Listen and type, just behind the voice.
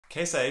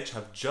Case IH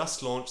have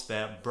just launched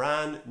their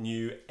brand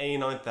new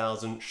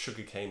A9000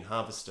 Sugarcane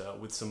harvester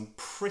with some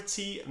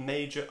pretty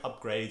major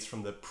upgrades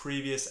from the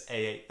previous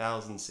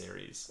A8000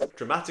 series.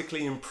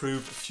 Dramatically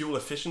improved fuel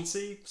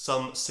efficiency,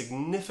 some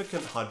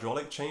significant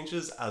hydraulic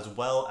changes, as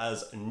well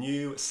as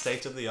new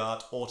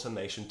state-of-the-art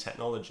automation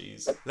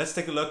technologies. Let's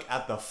take a look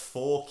at the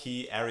 4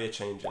 key area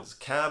changes: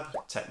 cab,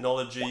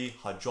 technology,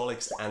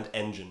 hydraulics, and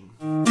engine.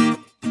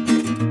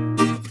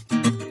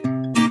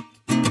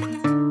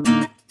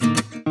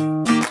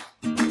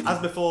 As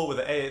before with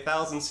the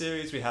A8000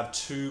 series, we have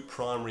 2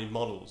 primary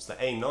models. The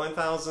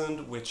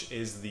A9000, which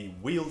is the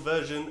wheeled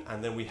version,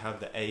 and then we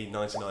have the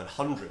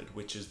A9900,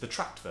 which is the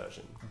tracked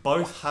version.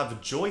 Both have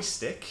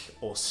joystick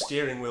or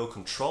steering wheel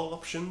control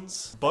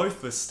options,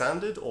 both with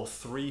standard or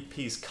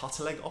 3-piece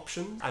cutter leg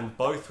options, and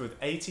both with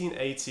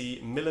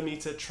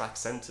 1880mm track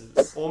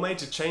centers. All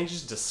major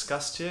changes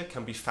discussed here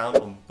can be found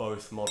on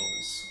both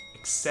models,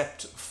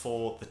 except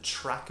for the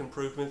track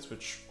improvements,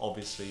 which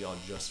obviously are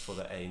just for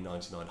the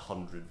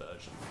A9900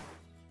 version.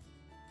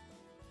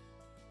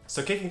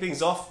 So kicking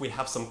things off, we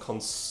have some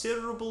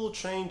considerable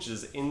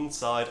changes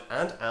inside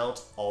and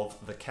out of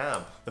the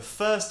cab. The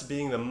first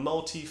being the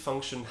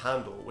multi-function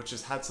handle, which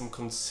has had some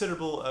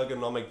considerable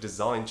ergonomic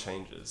design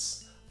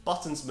changes.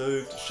 Buttons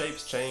moved,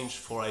 shapes changed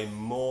for a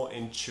more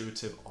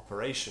intuitive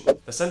operation.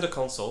 The center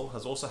console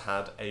has also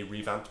had a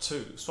revamp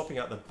too, swapping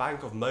out the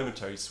bank of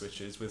momentary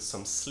switches with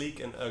some sleek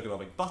and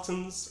ergonomic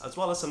buttons, as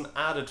well as some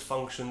added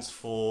functions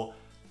for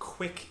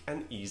quick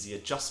and easy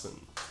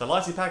adjustment. The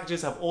lighting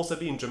packages have also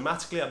been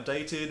dramatically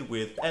updated,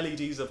 with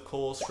LEDs of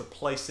course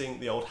replacing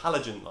the old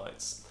halogen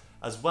lights,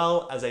 as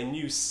well as a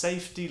new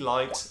safety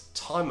light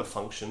timer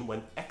function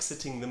when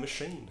exiting the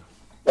machine.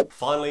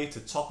 Finally, to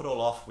top it all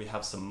off, we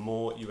have some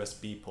more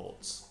USB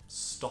ports.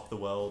 Stop the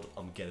world,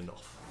 I'm getting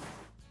off.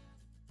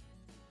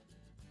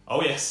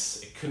 Oh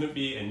yes, it couldn't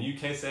be a new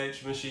Case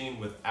IH machine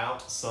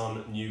without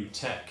some new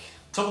tech.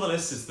 Top of the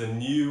list is the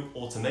new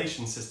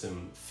automation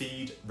system,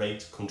 feed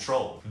rate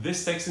control.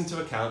 This takes into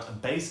account a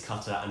base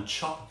cutter and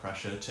chopper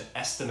pressure to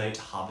estimate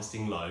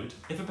harvesting load.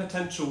 If a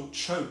potential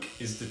choke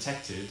is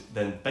detected,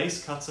 then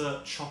base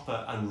cutter,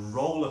 chopper, and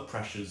roller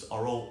pressures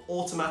are all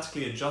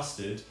automatically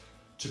adjusted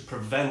to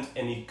prevent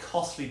any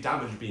costly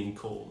damage being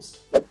caused.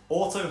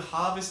 Auto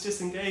harvest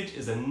disengage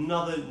is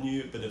another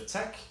new bit of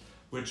tech,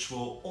 which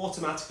will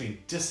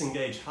automatically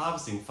disengage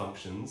harvesting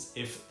functions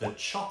if the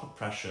chopper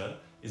pressure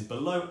is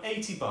below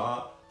 80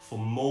 bar for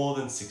more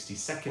than 60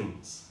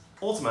 seconds,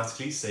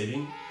 automatically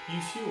saving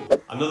you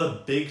fuel.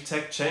 Another big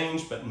tech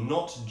change, but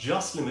not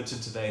just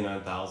limited to the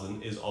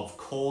A9000, is of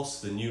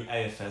course the new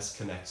AFS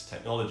Connect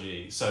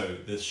technology. So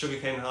the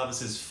sugarcane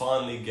harvesters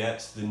finally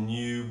get the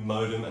new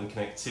modem and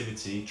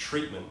connectivity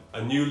treatment.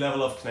 A new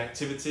level of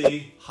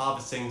connectivity,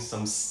 harvesting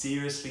some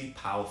seriously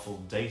powerful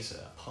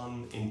data,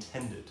 pun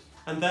intended.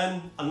 And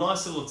then, a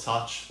nice little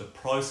touch, the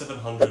Pro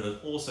 700 has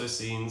also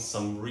seen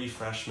some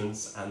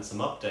refreshments and some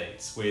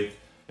updates, with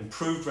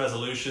improved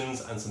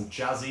resolutions and some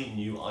jazzy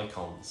new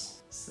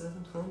icons.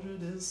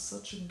 700 is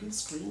such a good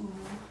screen.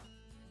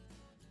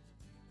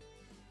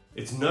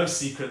 It's no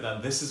secret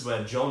that this is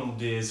where John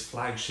Deere's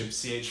flagship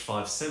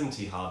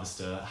CH570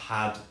 harvester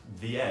had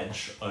the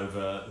edge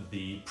over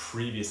the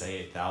previous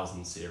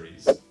A8000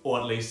 series. Or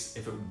at least,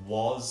 if it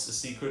was a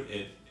secret,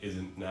 it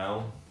isn't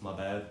now. My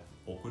bad.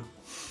 Awkward.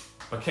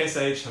 But Case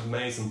IH have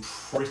made some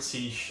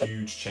pretty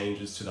huge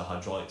changes to the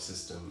hydraulic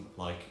system,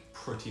 like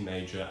pretty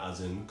major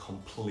as in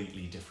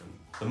completely different.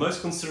 The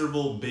most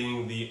considerable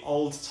being the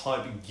old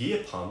type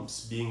gear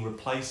pumps being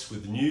replaced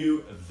with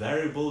new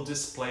variable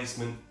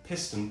displacement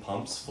piston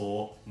pumps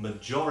for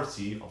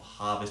majority of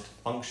harvest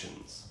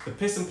functions. The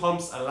piston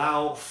pumps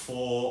allow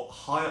for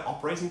higher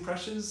operating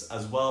pressures,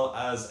 as well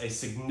as a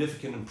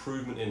significant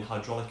improvement in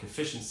hydraulic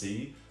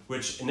efficiency,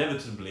 which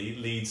inevitably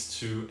leads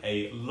to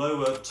a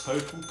lower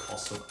total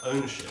cost of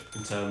ownership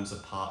in terms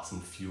of parts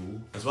and fuel,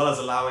 as well as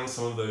allowing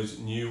some of those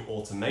new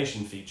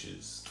automation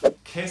features.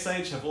 Case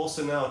IH have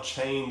also now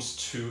changed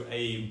to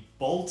a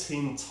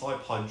bolt-in type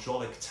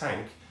hydraulic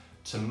tank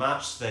to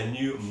match their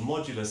new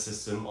modular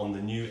system on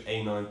the new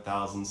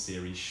A9000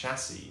 series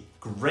chassis,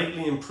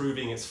 greatly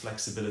improving its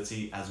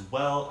flexibility as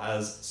well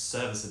as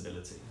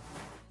serviceability.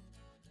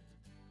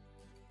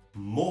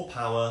 More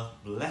power,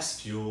 less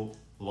fuel,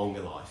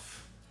 longer life.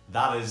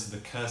 That is the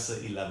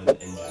Cursor 11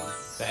 engine.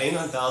 The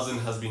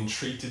A9000 has been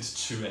treated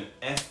to an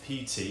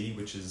FPT,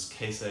 which is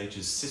Case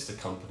IH's sister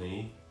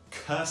company,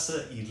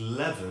 Cursor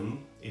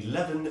 11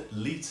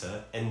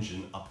 11-litre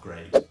engine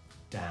upgrade.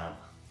 Damn.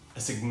 A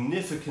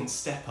significant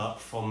step up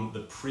from the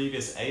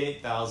previous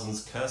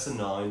A8000's Cursor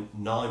 9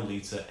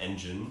 9-litre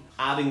engine,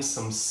 adding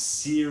some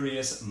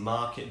serious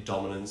market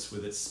dominance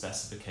with its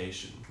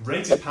specification.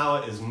 Rated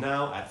power is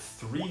now at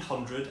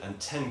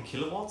 310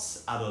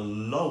 kilowatts at a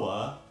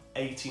lower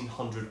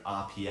 1800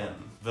 RPM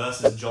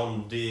versus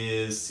John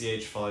Deere's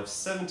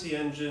CH570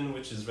 engine,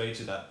 which is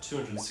rated at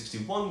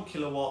 261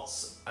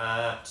 kilowatts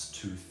at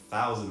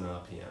 2000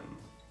 RPM.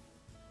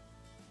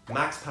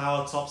 Max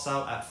power tops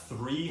out at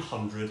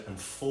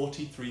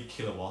 343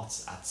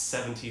 kilowatts at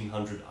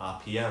 1700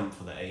 RPM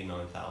for the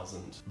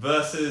A9000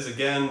 versus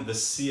again the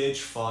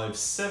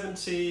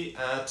CH570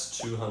 at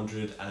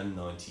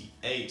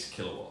 298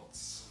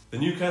 kilowatts. The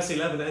new KS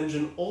 11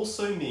 engine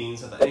also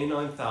means that the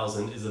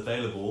A9000 is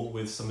available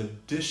with some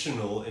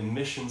additional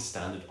emission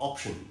standard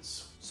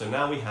options. So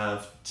now we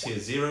have Tier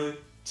 0,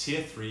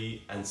 Tier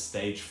 3 and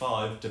Stage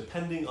 5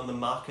 depending on the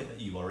market that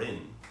you are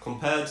in,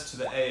 compared to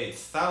the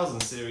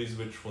A8000 series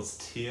which was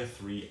Tier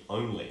 3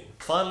 only.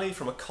 Finally,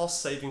 from a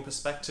cost-saving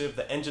perspective,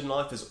 the engine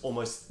life is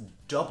almost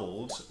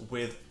doubled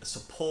with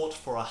support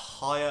for a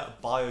higher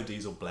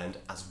biodiesel blend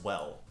as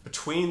well.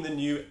 Between the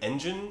new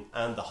engine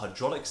and the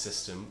hydraulic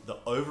system, the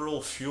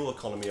overall fuel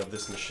economy of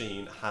this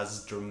machine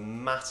has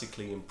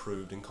dramatically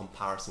improved in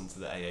comparison to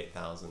the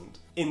A8000.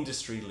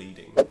 Industry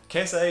leading.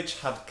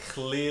 KSH have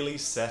clearly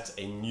set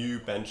a new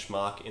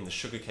benchmark in the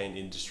sugarcane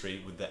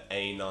industry with the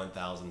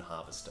A9000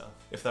 harvester.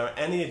 If there are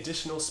any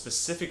additional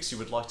specifics you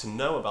would like to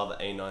know about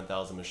the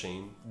A9000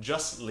 machine,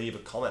 just leave a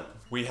comment.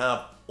 We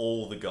have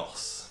all the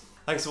goss.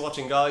 Thanks for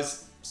watching,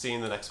 guys. See you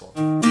in the next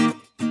one.